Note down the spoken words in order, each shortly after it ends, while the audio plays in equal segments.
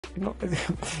You know,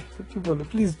 people,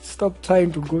 please stop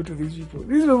trying to go to these people.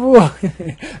 These people,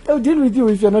 they'll deal with you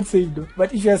if you're not saved. Though.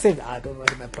 But if you're saved, don't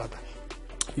worry, my brother.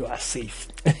 You are safe.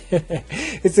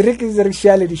 It's Ricky's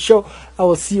Reality Show. I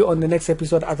will see you on the next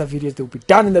episode. Other videos, they will be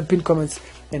down in the pinned comments.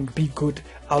 And be good.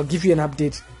 I'll give you an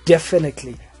update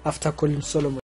definitely after Colin Solomon.